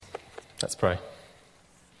Let's pray.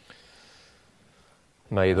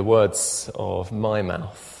 May the words of my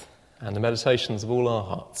mouth and the meditations of all our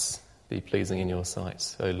hearts be pleasing in your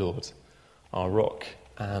sight, O Lord, our rock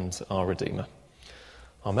and our Redeemer.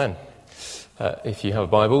 Amen. If you have a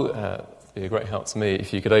Bible, it'd be a great help to me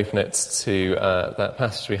if you could open it to that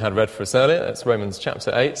passage we had read for us earlier. It's Romans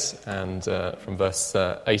chapter 8, and from verse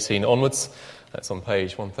 18 onwards. That's on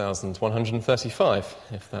page 1135,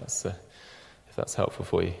 if that's helpful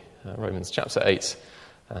for you. Romans chapter 8,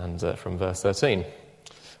 and from verse 18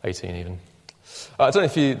 even. I don't know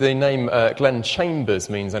if the name Glenn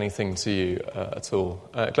Chambers means anything to you at all.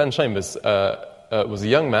 Glenn Chambers was a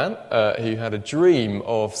young man who had a dream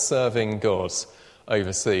of serving God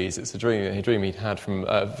overseas. It's a dream he'd had from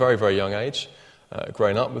a very, very young age,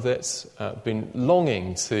 grown up with it, been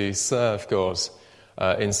longing to serve God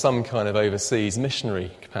in some kind of overseas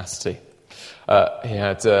missionary capacity. He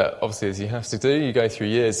had, obviously, as you have to do, you go through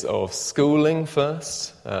years of schooling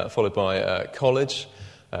first, followed by college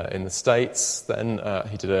in the States. Then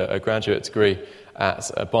he did a graduate degree at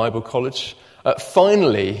a Bible college.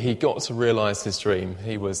 Finally, he got to realise his dream.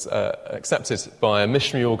 He was accepted by a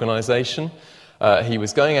missionary organisation. He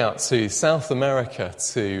was going out to South America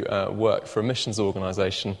to work for a missions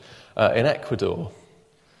organisation in Ecuador.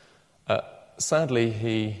 Sadly,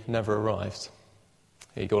 he never arrived.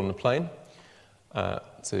 He got on a plane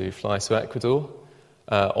to fly to Ecuador.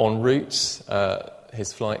 En route,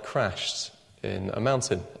 his flight crashed in a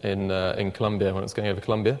mountain in Colombia, when it was going over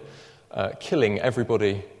Colombia, killing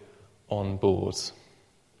everybody on board.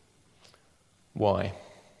 Why?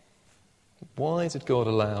 Why did God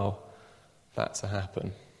allow that to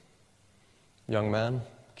happen? Young man,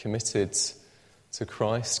 committed to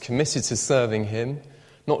Christ, committed to serving him,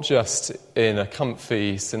 not just in a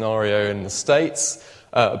comfy scenario in the States,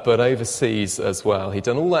 but overseas as well. He'd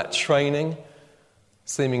done all that training,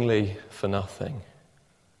 seemingly for nothing.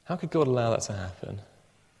 How could God allow that to happen?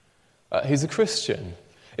 He's a Christian.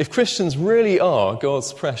 If Christians really are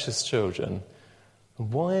God's precious children,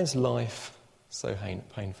 why is life so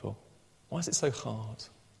painful? Why is it so hard?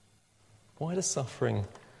 Why does suffering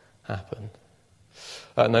happen?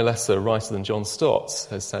 No less a writer than John Stott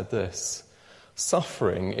has said this: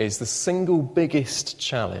 suffering is the single biggest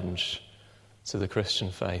challenge to the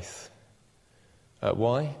Christian faith.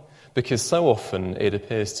 Why? Because so often it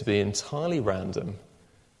appears to be entirely random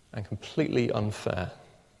and completely unfair.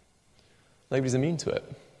 Nobody's immune to it.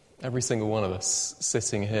 Every single one of us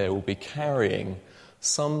sitting here will be carrying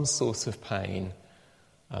some sort of pain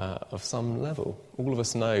of some level. All of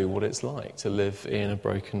us know what it's like to live in a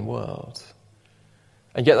broken world.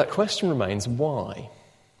 And yet that question remains, why?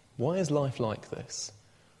 Why is life like this?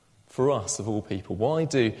 For us, of all people, why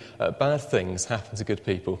do bad things happen to good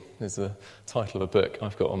people? Is the title of a book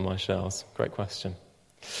I've got on my shelves. Great question.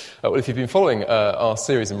 Well, if you've been following our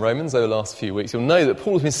series in Romans over the last few weeks, you'll know that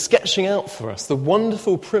Paul has been sketching out for us the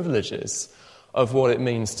wonderful privileges of what it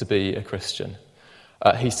means to be a Christian.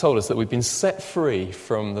 He's told us that we've been set free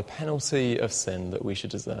from the penalty of sin that we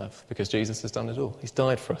should deserve, because Jesus has done it all. He's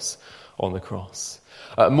died for us on the cross.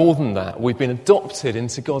 More than that, we've been adopted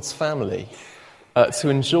into God's family to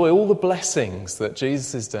enjoy all the blessings that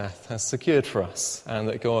Jesus' death has secured for us and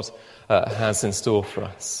that God has in store for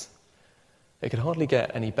us. It could hardly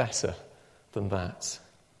get any better than that.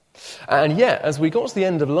 And yet, as we got to the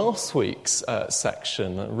end of last week's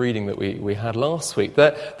section, reading that we had last week,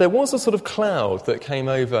 there was a sort of cloud that came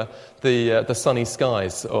over the sunny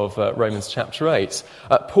skies of Romans chapter 8.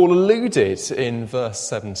 Paul alluded in verse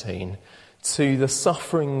 17 to the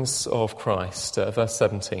sufferings of Christ. Verse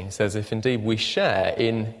 17 says, if indeed we share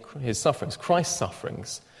in his sufferings, Christ's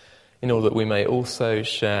sufferings, in order that we may also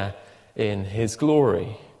share in his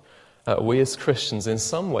glory. We as Christians in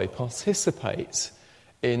some way participate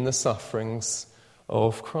in the sufferings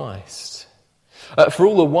of Christ. For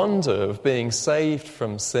all the wonder of being saved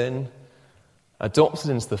from sin, adopted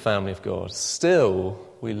into the family of God, still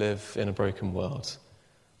we live in a broken world,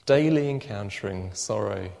 daily encountering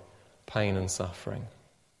sorrow, pain and suffering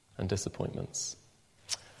and disappointments.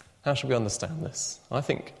 How should we understand this? I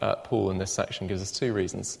think Paul in this section gives us two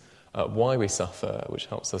reasons why we suffer, which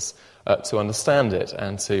helps us to understand it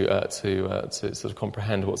and to sort of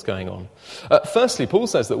comprehend what's going on. Firstly, Paul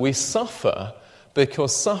says that we suffer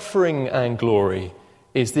because suffering and glory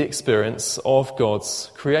is the experience of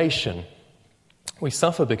God's creation. We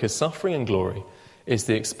suffer because suffering and glory is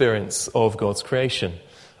the experience of God's creation.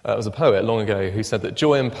 There was a poet long ago who said that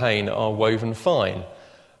joy and pain are woven fine,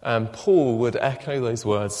 and Paul would echo those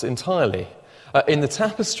words entirely. In the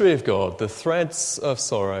tapestry of God, the threads of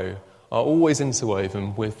sorrow are always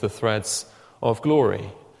interwoven with the threads of glory.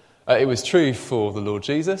 It was true for the Lord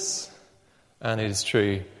Jesus, and it is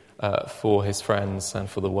true for his friends and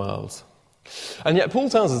for the world. And yet Paul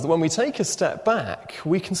tells us that when we take a step back,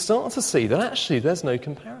 we can start to see that actually there's no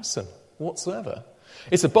comparison whatsoever.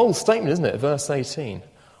 It's a bold statement, isn't it? Verse 18.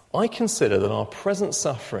 I consider that our present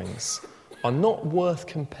sufferings are not worth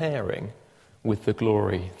comparing with the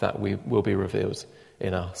glory that will be revealed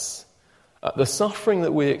in us. The suffering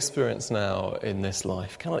that we experience now in this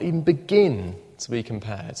life cannot even begin to be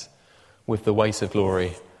compared with the weight of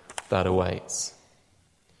glory that awaits.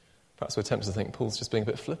 Perhaps we're tempted to think Paul's just being a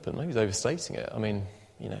bit flippant. Maybe he's overstating it. I mean,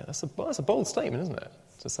 that's a bold statement, isn't it,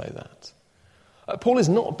 to say that? Paul is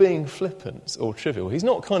not being flippant or trivial. He's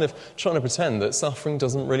not kind of trying to pretend that suffering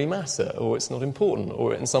doesn't really matter, or it's not important,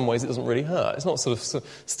 or in some ways it doesn't really hurt. It's not sort of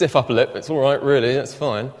stiff upper lip, it's all right, really, it's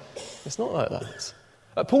fine. It's not like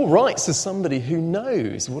that. Paul writes as somebody who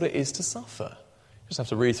knows what it is to suffer. You just have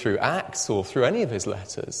to read through Acts or through any of his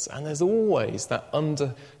letters, and there's always that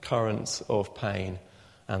undercurrent of pain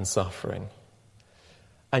and suffering.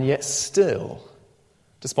 And yet still,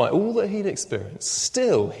 despite all that he'd experienced,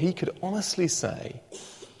 still he could honestly say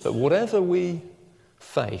that whatever we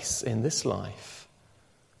face in this life,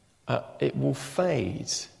 it will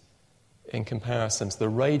fade in comparison to the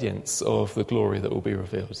radiance of the glory that will be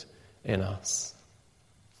revealed in us.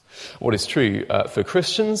 What is true for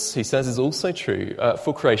Christians, he says, is also true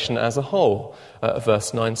for creation as a whole.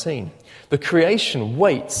 Verse 19. The creation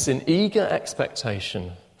waits in eager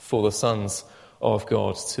expectation for the sons of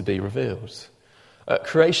God to be revealed.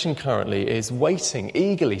 Creation currently is waiting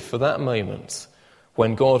eagerly for that moment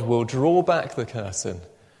when God will draw back the curtain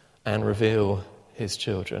and reveal his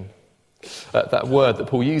children. That word that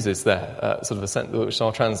Paul uses there, sort of a sentence which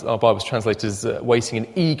our Bible's translated as waiting in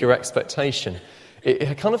eager expectation,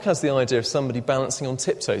 it kind of has the idea of somebody balancing on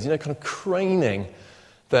tiptoes, kind of craning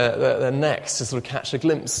their necks to sort of catch a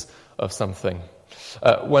glimpse of something.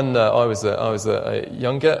 When I was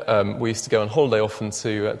younger, we used to go on holiday often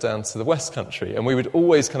down to the West Country, and we would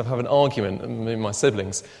always kind of have an argument, me and my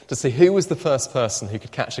siblings, to see who was the first person who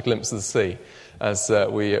could catch a glimpse of the sea as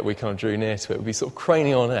we kind of drew near to it. We'd be sort of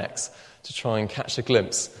craning our necks to try and catch a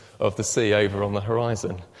glimpse of the sea over on the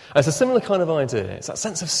horizon. And it's a similar kind of idea. It's that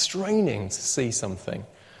sense of straining to see something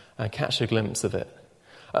and catch a glimpse of it.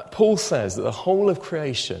 Paul says that the whole of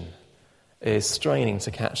creation is straining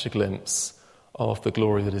to catch a glimpse of the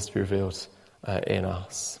glory that is to be revealed in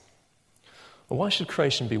us. Well, why should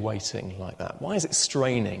creation be waiting like that? Why is it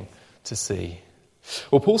straining to see?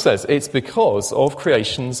 Well, Paul says it's because of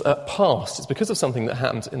creation's past. It's because of something that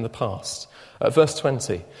happened in the past. Verse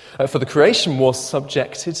 20, for the creation was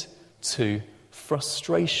subjected to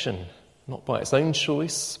frustration, not by its own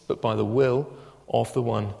choice, but by the will of the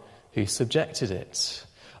one who subjected it.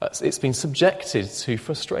 It's been subjected to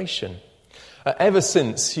frustration. Ever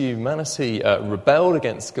since humanity rebelled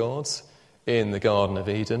against God in the Garden of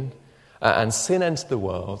Eden and sin entered the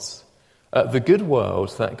world, the good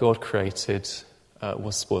world that God created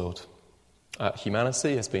was spoiled.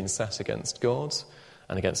 Humanity has been set against God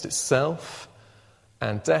and against itself,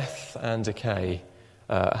 and death and decay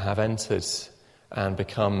have entered and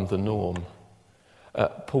become the norm.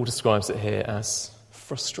 Paul describes it here as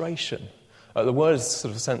frustration. The word is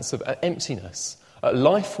sort of a sense of emptiness.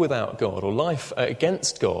 Life without God, or life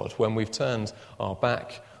against God, when we've turned our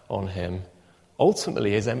back on him,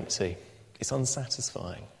 ultimately is empty. It's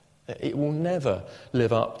unsatisfying. It will never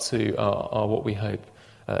live up to what we hope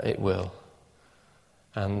it will.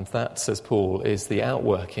 And that, says Paul, is the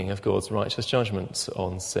outworking of God's righteous judgment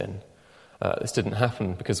on sin. This didn't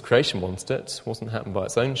happen because creation wanted it. It wasn't happened by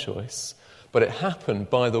its own choice. But it happened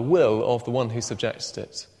by the will of the one who subjected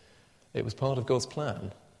it. It was part of God's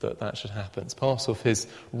plan that should happen. It's part of his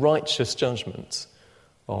righteous judgment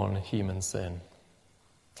on human sin.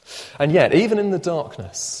 And yet, even in the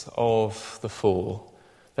darkness of the fall,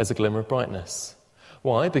 there's a glimmer of brightness.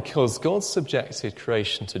 Why? Because God subjected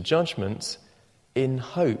creation to judgment in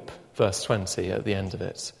hope, verse 20 at the end of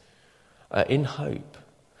it. In hope.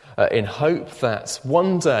 In hope that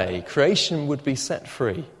one day creation would be set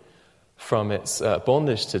free from its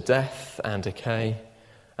bondage to death and decay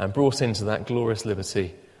and brought into that glorious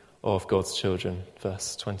liberty of God's children,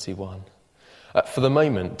 verse 21. For the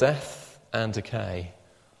moment, death and decay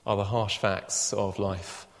are the harsh facts of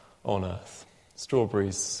life on earth.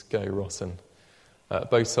 Strawberries go rotten.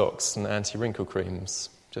 Botox and anti-wrinkle creams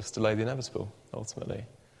just delay the inevitable, ultimately.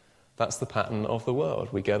 That's the pattern of the world.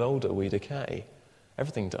 We get older, we decay.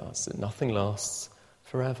 Everything does. Nothing lasts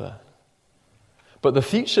forever. But the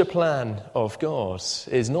future plan of God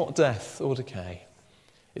is not death or decay.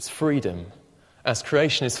 It's freedom, as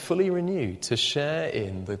creation is fully renewed to share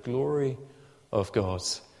in the glory of God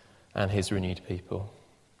and his renewed people.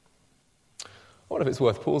 wonder if it's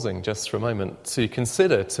worth pausing just for a moment to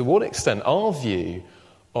consider to what extent our view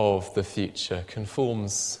of the future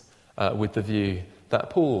conforms with the view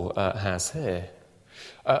that Paul has here.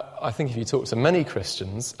 I think if you talk to many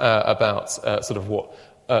Christians about sort of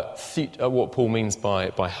what Paul means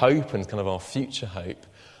by hope and kind of our future hope,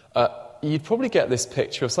 you'd probably get this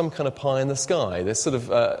picture of some kind of pie in the sky, this sort of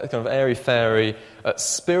kind of airy-fairy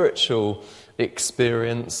spiritual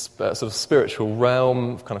experience, sort of spiritual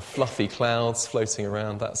realm, kind of fluffy clouds floating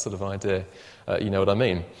around, that sort of idea. You know what I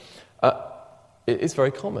mean? It is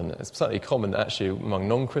very common. It's certainly common actually among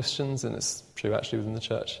non-Christians, and it's true actually within the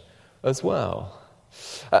church as well.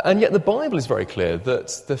 And yet the Bible is very clear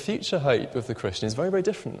that the future hope of the Christian is very, very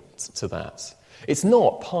different to that. It's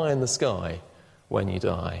not pie in the sky when you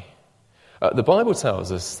die. The Bible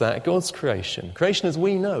tells us that God's creation as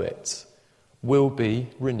we know it, will be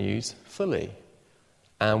renewed fully.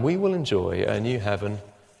 And we will enjoy a new heaven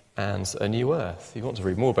and a new earth. If you want to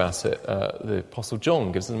read more about it, the Apostle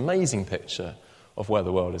John gives an amazing picture of where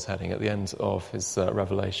the world is heading at the end of his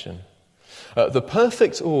Revelation. The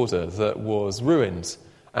perfect order that was ruined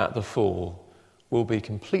at the fall will be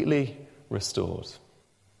completely restored.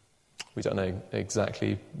 We don't know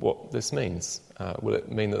exactly what this means. Will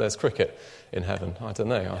it mean that there's cricket in heaven? I don't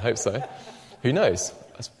know. I hope so. Who knows?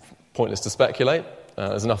 It's pointless to speculate.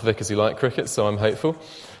 There's enough vicars who like cricket, so I'm hopeful.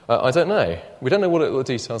 I don't know. We don't know what the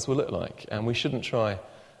details will look like, and we shouldn't try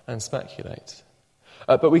and speculate.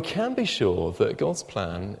 But we can be sure that God's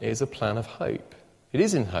plan is a plan of hope. It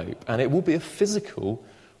is in hope, and it will be a physical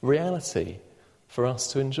reality for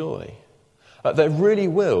us to enjoy. There really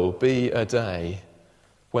will be a day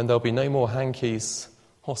when there'll be no more hankies,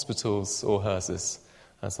 hospitals or hearses,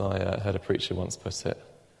 as I heard a preacher once put it.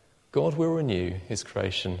 God will renew his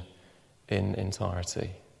creation in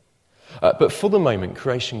entirety. But for the moment,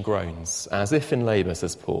 creation groans, as if in labour,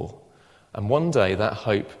 says Paul, and one day that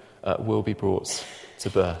hope will be brought to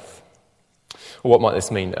birth. Well, what might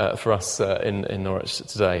this mean for us in Norwich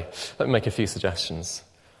today? Let me make a few suggestions.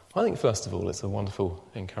 I think, first of all, it's a wonderful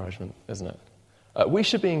encouragement, isn't it? We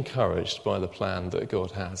should be encouraged by the plan that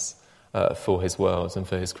God has for his world and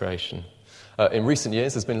for his creation. In recent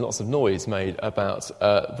years, there's been lots of noise made about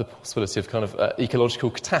the possibility of kind of ecological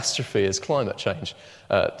catastrophe as climate change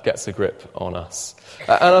gets a grip on us.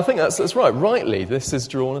 And I think that's right. Rightly, this has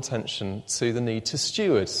drawn attention to the need to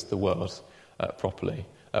steward the world properly.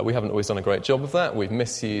 We haven't always done a great job of that. We've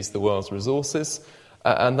misused the world's resources,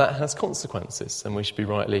 and that has consequences, and we should be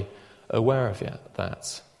rightly aware of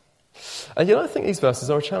that. And yet I think these verses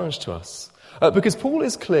are a challenge to us, because Paul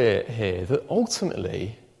is clear here that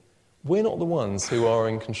ultimately we're not the ones who are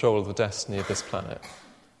in control of the destiny of this planet.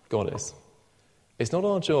 God is. It's not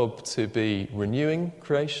our job to be renewing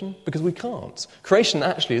creation, because we can't. Creation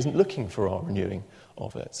actually isn't looking for our renewing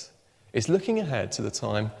of it. It's looking ahead to the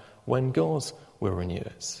time when God will renew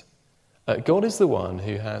it. God is the one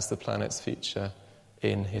who has the planet's future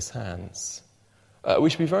in his hands. We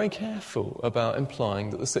should be very careful about implying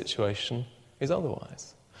that the situation is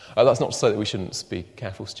otherwise. That's not to say that we shouldn't be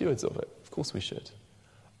careful stewards of it. Of course we should.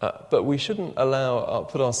 But we shouldn't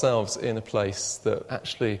put ourselves in a place that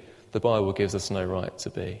actually the Bible gives us no right to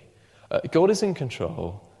be. God is in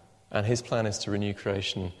control, and his plan is to renew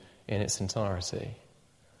creation in its entirety.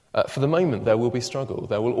 For the moment, there will be struggle.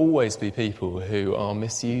 There will always be people who are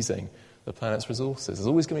misusing the planet's resources. There's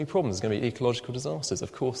always going to be problems. There's going to be ecological disasters.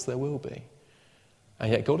 Of course there will be.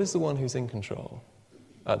 And yet God is the one who's in control.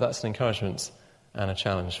 That's an encouragement and a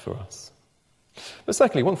challenge for us. But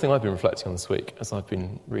secondly, one thing I've been reflecting on this week as I've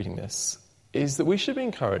been reading this is that we should be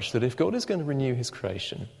encouraged that if God is going to renew his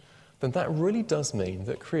creation, then that really does mean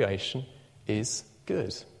that creation is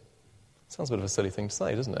good. Sounds a bit of a silly thing to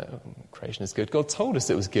say, doesn't it? Creation is good. God told us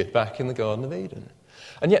it was good back in the Garden of Eden.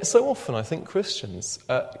 And yet so often I think Christians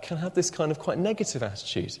can have this kind of quite negative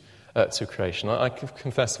attitude to creation. I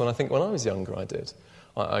confess when I was younger I did.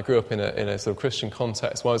 I grew up in a sort of Christian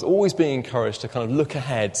context where I was always being encouraged to kind of look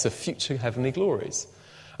ahead to future heavenly glories.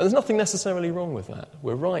 And there's nothing necessarily wrong with that.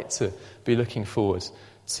 We're right to be looking forward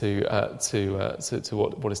to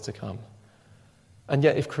what is to come. And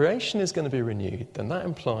yet, if creation is going to be renewed, then that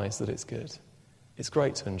implies that it's good. It's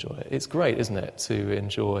great to enjoy it. It's great, isn't it, to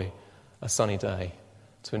enjoy a sunny day,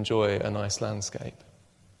 to enjoy a nice landscape.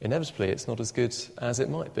 Inevitably, it's not as good as it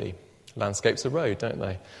might be. Landscapes erode, don't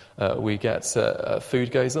they? We get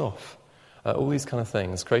food goes off. All these kind of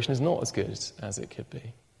things. Creation is not as good as it could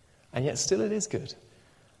be. And yet still it is good.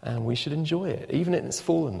 And we should enjoy it, even in its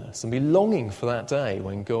fallenness, and be longing for that day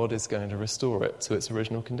when God is going to restore it to its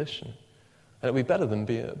original condition. And it'll be better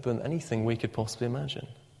than anything we could possibly imagine.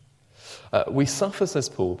 We suffer, says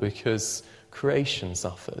Paul, because creation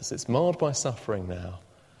suffers. It's marred by suffering now,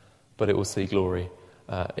 but it will see glory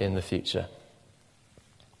in the future.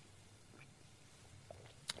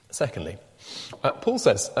 Secondly, Paul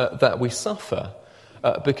says that we suffer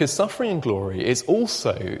because suffering and glory is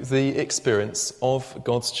also the experience of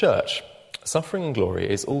God's church. Suffering and glory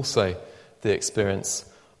is also the experience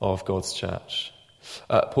of God's church.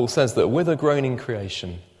 Paul says that with a groaning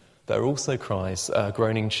creation, there also cries a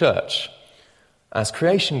groaning church. As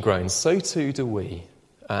creation groans, so too do we,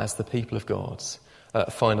 as the people of God,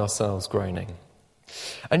 find ourselves groaning.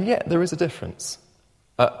 And yet there is a difference,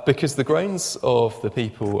 because the groans of the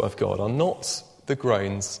people of God are not the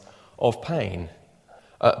groans of pain,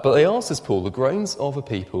 but they are, says Paul, the groans of a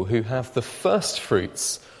people who have the first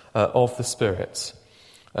fruits of the Spirit.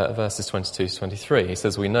 Verses 22 to 23, he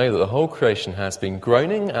says, "We know that the whole creation has been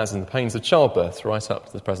groaning as in the pains of childbirth right up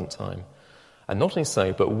to the present time. And not only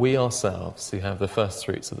so, but we ourselves, who have the first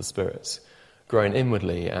fruits of the Spirit, groan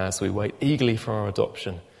inwardly as we wait eagerly for our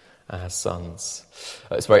adoption as sons."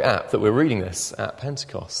 It's very apt that we're reading this at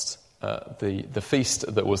Pentecost. The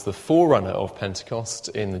feast that was the forerunner of Pentecost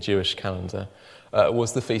in the Jewish calendar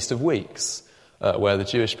was the Feast of Weeks, where the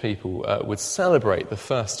Jewish people would celebrate the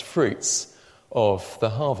first fruits of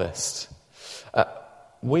the harvest.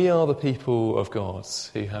 We are the people of God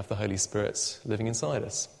who have the Holy Spirit living inside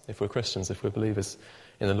us, if we're Christians, if we're believers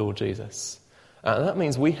in the Lord Jesus. And that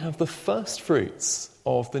means we have the first fruits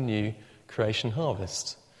of the new creation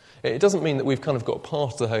harvest. It doesn't mean that we've kind of got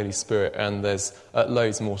part of the Holy Spirit and there's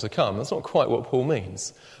loads more to come. That's not quite what Paul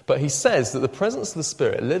means. But he says that the presence of the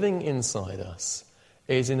Spirit living inside us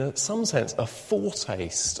is, in some sense, a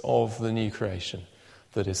foretaste of the new creation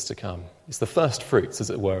that is to come. It's the first fruits, as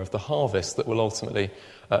it were, of the harvest that will ultimately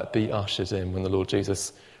be ushered in when the Lord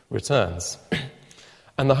Jesus returns.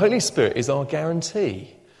 And the Holy Spirit is our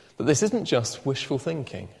guarantee that this isn't just wishful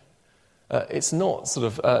thinking. It's not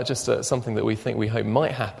sort of just something that we hope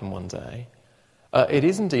might happen one day. It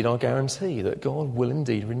is indeed our guarantee that God will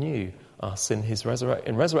indeed renew us in his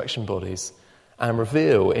resurrection bodies and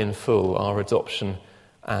reveal in full our adoption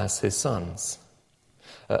as his sons.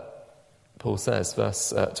 Paul says,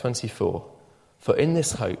 verse 24, "For in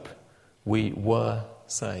this hope we were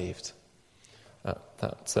saved."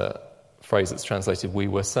 That phrase that's translated, "we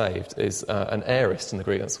were saved," is an aorist in the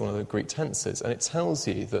Greek. That's one of the Greek tenses. And it tells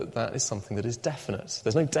you that that is something that is definite.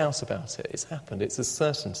 There's no doubt about it. It's happened. It's a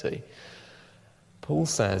certainty. Paul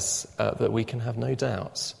says that we can have no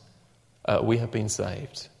doubt. We have been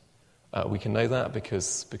saved. We can know that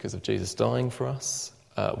because of Jesus dying for us.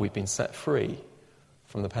 We've been set free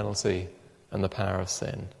from the penalty and the power of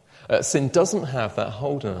sin. Sin doesn't have that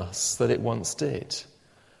hold on us that it once did.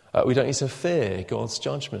 We don't need to fear God's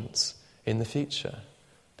judgment in the future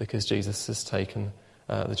because Jesus has taken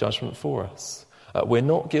the judgment for us. We're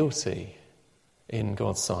not guilty in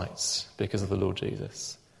God's sight because of the Lord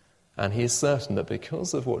Jesus. And he is certain that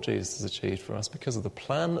because of what Jesus has achieved for us, because of the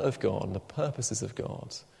plan of God and the purposes of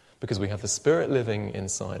God, because we have the Spirit living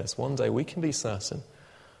inside us, one day we can be certain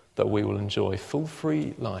that we will enjoy full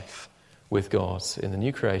free life with God in the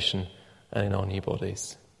new creation and in our new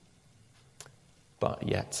bodies. But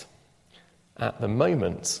yet, at the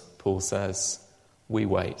moment, Paul says, we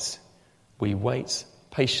wait. We wait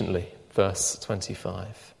patiently, verse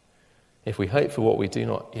 25. If we hope for what we do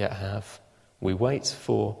not yet have, we wait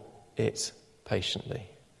for it patiently.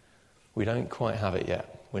 We don't quite have it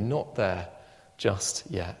yet. We're not there just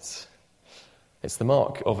yet. It's the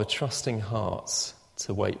mark of a trusting heart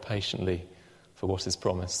to wait patiently for what is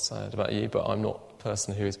promised. I don't know about you, but I'm not a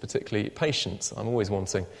person who is particularly patient. I'm always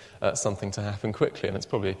wanting something to happen quickly, and it's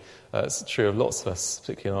probably it's true of lots of us,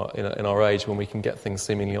 particularly in our age when we can get things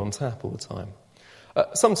seemingly on tap all the time.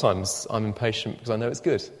 Sometimes I'm impatient because I know it's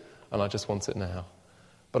good, and I just want it now.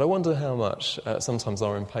 But I wonder how much sometimes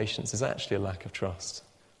our impatience is actually a lack of trust.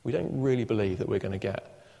 We don't really believe that we're going to get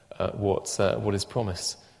what is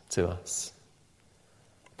promised to us.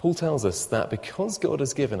 Paul tells us that because God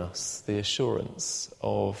has given us the assurance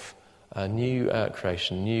of a new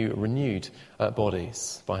creation, new renewed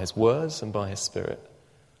bodies by his words and by his Spirit,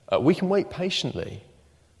 we can wait patiently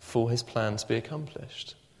for his plan to be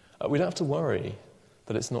accomplished. We don't have to worry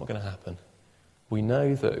that it's not going to happen. We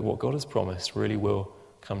know that what God has promised really will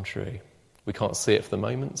come true. We can't see it for the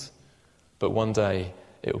moment, but one day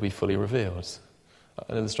it will be fully revealed.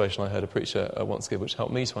 An illustration I heard a preacher once give, which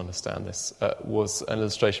helped me to understand this, was an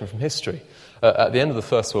illustration from history. At the end of the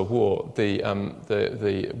First World War,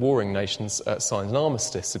 the warring nations signed an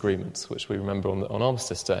armistice agreement, which we remember on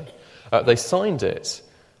Armistice Day. They signed it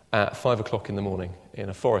at 5 o'clock in the morning in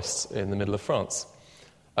a forest in the middle of France.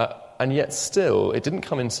 And yet still, it didn't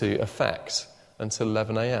come into effect until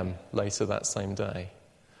 11 a.m. later that same day.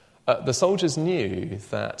 The soldiers knew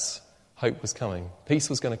that hope was coming. Peace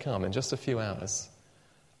was going to come in just a few hours.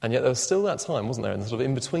 And yet there was still that time, wasn't there, in the sort of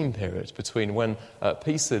in-between period between when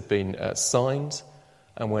peace had been signed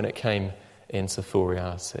and when it came into full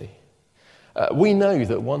reality. We know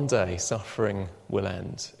that one day suffering will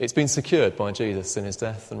end. It's been secured by Jesus in his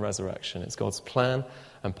death and resurrection. It's God's plan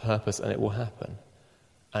and purpose, and it will happen.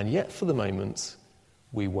 And yet for the moment,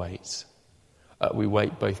 we wait. We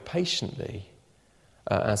wait both patiently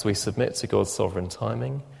as we submit to God's sovereign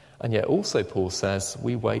timing, and yet also, Paul says,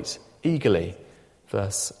 we wait eagerly.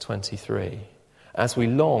 Verse 23, as we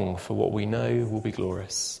long for what we know will be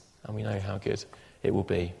glorious, and we know how good it will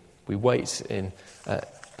be. We wait in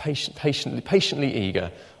patiently eager,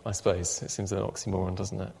 I suppose. It seems an oxymoron,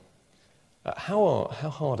 doesn't it? How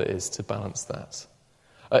hard it is to balance that.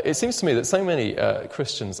 It seems to me that so many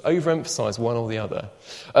Christians overemphasize one or the other.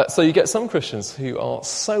 So you get some Christians who are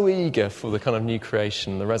so eager for the kind of new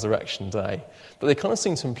creation, the resurrection day, that they kind of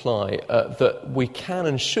seem to imply that we can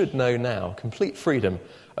and should know now complete freedom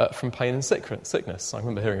from pain and sickness. I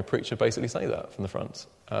remember hearing a preacher basically say that from the front.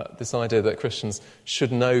 This idea that Christians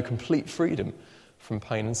should know complete freedom from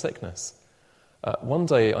pain and sickness. One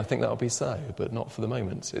day I think that will be so, but not for the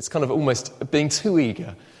moment. It's kind of almost being too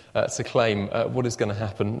eager to claim what is going to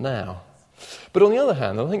happen now. But on the other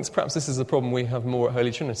hand, I think perhaps this is a problem we have more at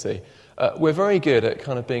Holy Trinity. We're very good at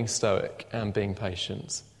kind of being stoic and being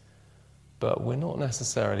patient, but we're not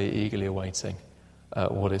necessarily eagerly awaiting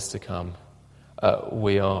what is to come.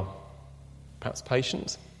 We are perhaps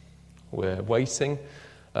patient. We're waiting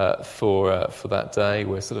for that day.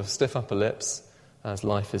 We're sort of stiff upper lips as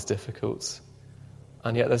life is difficult.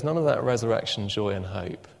 And yet there's none of that resurrection joy and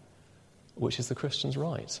hope, which is the Christian's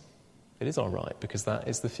right. It is our right, because that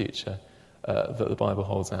is the future that the Bible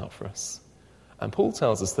holds out for us. And Paul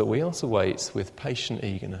tells us that we are to wait with patient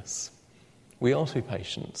eagerness. We are to be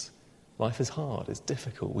patient. Life is hard, it's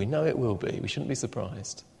difficult. We know it will be. We shouldn't be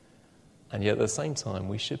surprised. And yet at the same time,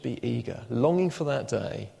 we should be eager, longing for that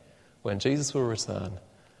day when Jesus will return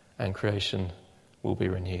and creation will be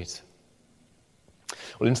renewed.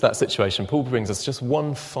 Well, into that situation, Paul brings us just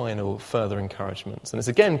one final further encouragement, and it's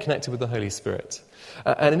again connected with the Holy Spirit.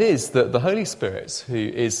 And it is that the Holy Spirit, who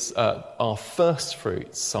is our first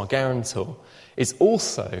fruits, our guarantor, is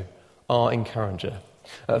also our encourager.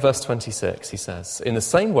 Verse 26, he says, in the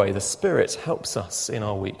same way, the Spirit helps us in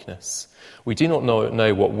our weakness. We do not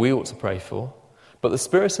know what we ought to pray for, but the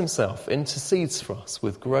Spirit himself intercedes for us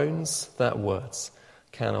with groans that words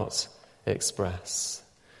cannot express.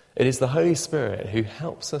 It is the Holy Spirit who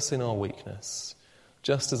helps us in our weakness,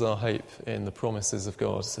 just as our hope in the promises of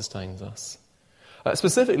God sustains us.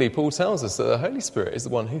 Specifically, Paul tells us that the Holy Spirit is the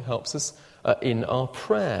one who helps us in our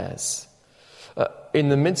prayers. In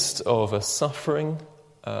the midst of a suffering,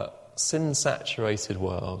 sin-saturated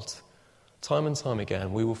world, time and time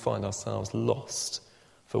again, we will find ourselves lost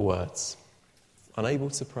for words, unable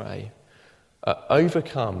to pray,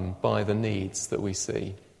 overcome by the needs that we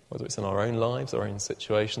see, whether it's in our own lives, our own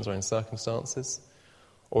situations, our own circumstances,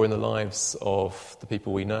 or in the lives of the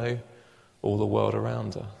people we know, or the world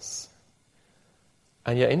around us.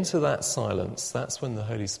 And yet into that silence, that's when the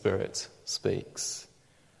Holy Spirit speaks.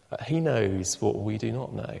 He knows what we do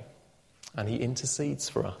not know, and he intercedes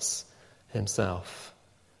for us himself.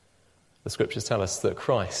 The scriptures tell us that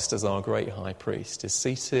Christ, as our great high priest, is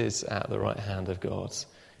seated at the right hand of God,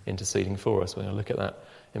 interceding for us. We're going to look at that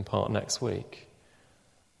in part next week.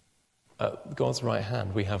 At God's right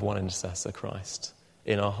hand, we have one intercessor, Christ.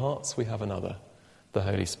 In our hearts, we have another, the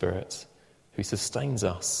Holy Spirit, who sustains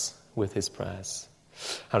us with his prayers.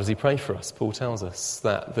 How does he pray for us? Paul tells us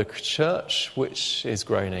that the church, which is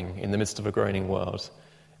groaning in the midst of a groaning world,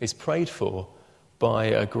 is prayed for by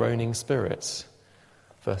a groaning spirit.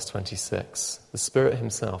 Verse 26, the Spirit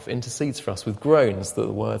himself intercedes for us with groans that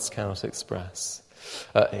the words cannot express.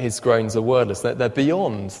 His groans are wordless. They're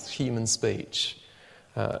beyond human speech.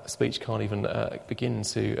 Speech can't even begin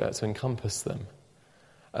to encompass them.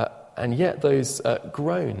 And yet those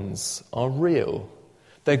groans are real.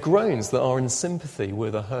 They're groans that are in sympathy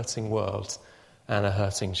with a hurting world and a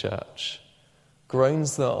hurting church.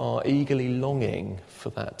 Groans that are eagerly longing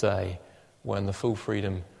for that day when the full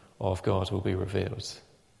freedom of God will be revealed.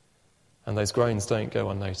 And those groans don't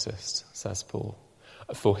go unnoticed, says Paul.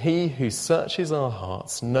 For he who searches our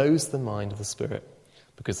hearts knows the mind of the Spirit,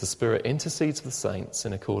 because the Spirit intercedes for the saints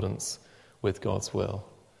in accordance with God's will.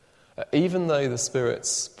 Even though the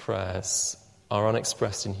Spirit's prayers are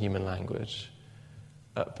unexpressed in human language,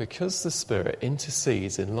 because the Spirit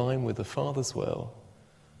intercedes in line with the Father's will,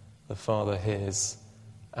 the Father hears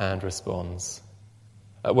and responds.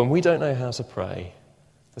 When we don't know how to pray,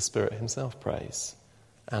 the Spirit himself prays,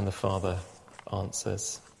 and the Father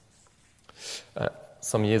answers.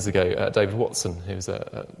 Some years ago, David Watson, who was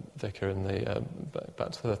a vicar in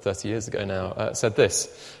about 30 years ago now, said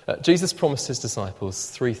this: Jesus promised his disciples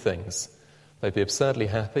three things. They'd be absurdly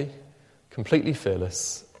happy, completely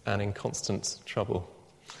fearless, and in constant trouble.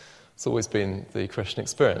 It's always been the Christian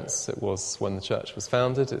experience. It was when the church was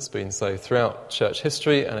founded. It's been so throughout church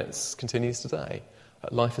history, and it continues today.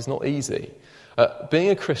 Life is not easy. Being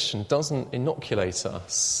a Christian doesn't inoculate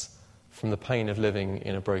us from the pain of living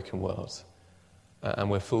in a broken world. And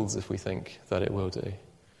we're fools if we think that it will do.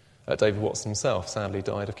 David Watson himself sadly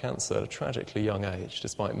died of cancer at a tragically young age,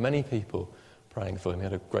 despite many people praying for him. He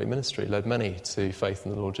had a great ministry, led many to faith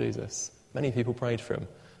in the Lord Jesus. Many people prayed for him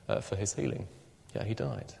for his healing. Yeah, he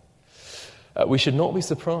died. We should not be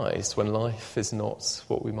surprised when life is not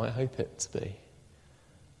what we might hope it to be.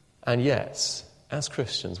 And yet, as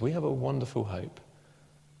Christians, we have a wonderful hope,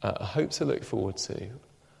 a hope to look forward to,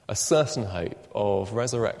 a certain hope of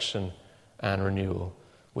resurrection and renewal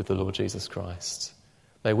with the Lord Jesus Christ.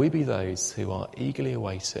 May we be those who are eagerly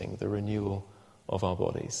awaiting the renewal of our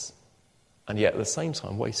bodies, and yet at the same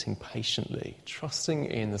time waiting patiently, trusting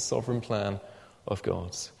in the sovereign plan of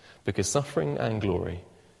God, because suffering and glory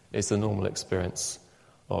is the normal experience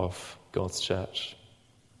of God's church.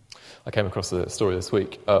 I came across a story this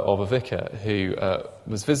week of a vicar who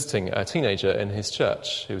was visiting a teenager in his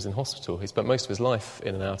church who was in hospital. He spent most of his life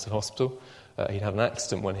in and out of hospital. He'd had an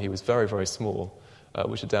accident when he was very, very small,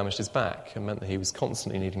 which had damaged his back and meant that he was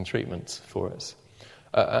constantly needing treatment for it.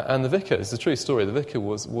 And the vicar, it's a true story, the vicar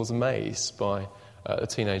was amazed by the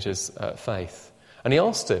teenager's faith. And he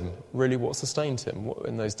asked him really what sustained him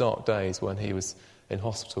in those dark days when he was in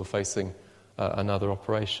hospital facing another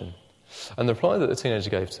operation. And the reply that the teenager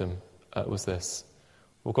gave to him was this: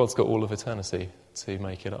 well, God's got all of eternity to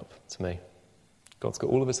make it up to me. God's got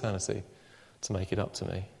all of eternity to make it up to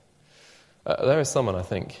me. There is someone, I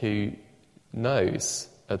think, who knows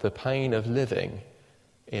the pain of living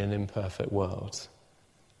in an imperfect world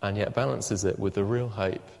and yet balances it with the real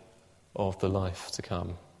hope of the life to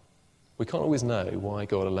come. We can't always know why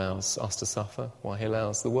God allows us to suffer, why he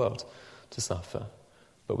allows the world to suffer.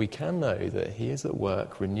 But we can know that he is at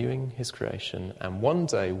work renewing his creation, and one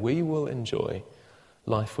day we will enjoy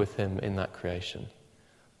life with him in that creation.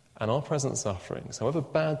 And our present sufferings, however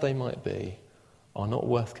bad they might be, are not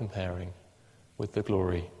worth comparing with the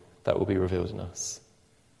glory that will be revealed in us.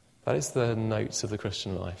 That is the note of the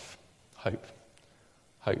Christian life. Hope.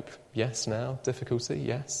 Hope. Yes, now, difficulty,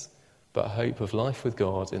 yes, but hope of life with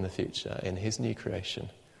God in the future, in his new creation.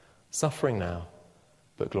 Suffering now,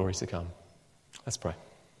 but glory to come. Let's pray.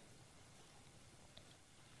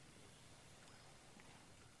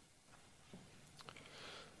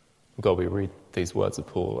 God, we read these words of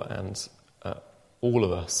Paul, and all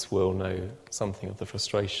of us will know something of the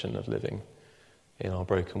frustration of living in our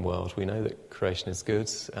broken world. We know that creation is good,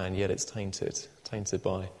 and yet it's tainted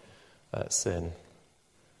by sin.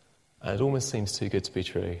 And it almost seems too good to be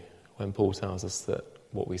true when Paul tells us that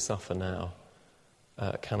what we suffer now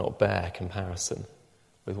cannot bear comparison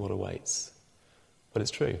with what awaits. But it's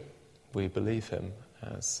true. We believe him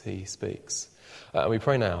as he speaks. And we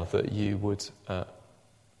pray now that you would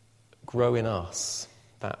grow in us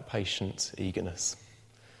that patient eagerness,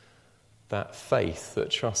 that faith that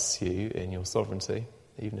trusts you in your sovereignty,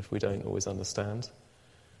 even if we don't always understand,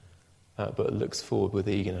 but looks forward with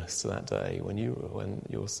eagerness to that day when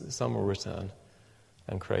your Son will return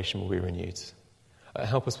and creation will be renewed.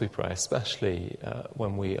 Help us, we pray, especially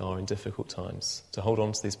when we are in difficult times, to hold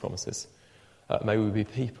on to these promises. May we be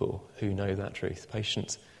people who know that truth,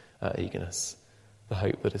 patient eagerness, the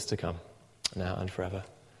hope that is to come, now and forever.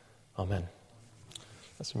 Amen.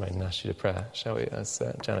 Let's remain in an attitude of prayer, shall we, as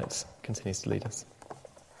Janet continues to lead us.